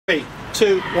3,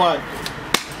 2, 1.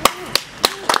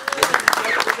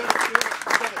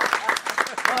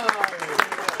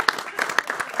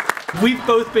 We've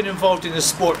both been involved in the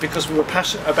sport because we were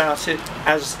passionate about it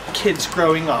as kids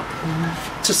growing up.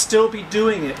 To still be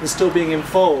doing it and still being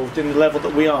involved in the level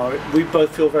that we are, we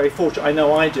both feel very fortunate. I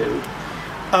know I do.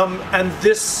 And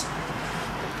this,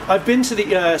 I've been to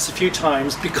the EIS a few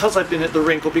times because I've been at the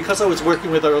rink, or because I was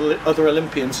working with other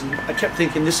Olympians, and I kept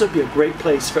thinking this would be a great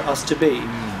place for us to be.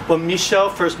 When Michelle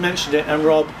first mentioned it, and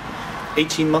Rob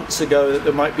 18 months ago, that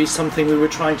there might be something we were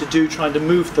trying to do, trying to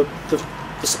move the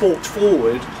sport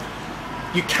forward.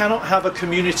 You cannot have a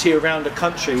community around a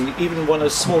country, even one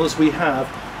as small as we have,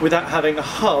 without having a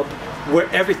hub where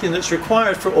everything that's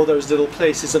required for all those little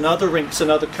places and other rinks and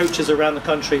other coaches around the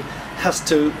country has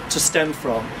to stem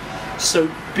from. So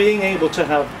being able to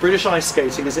have British ice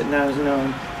skating, as it now is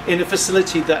known, in a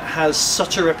facility that has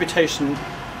such a reputation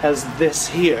as this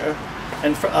here,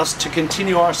 and for us to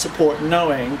continue our support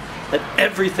knowing that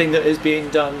everything that is being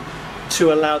done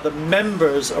to allow the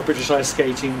members of British ice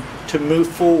skating to move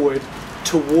forward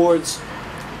towards,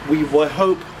 we will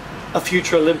hope, a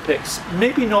future Olympics.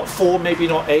 Maybe not 4, maybe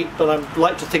not 8, but I'd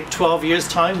like to think 12 years'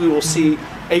 time we will see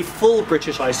a full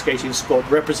British ice skating squad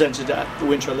represented at the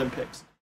Winter Olympics.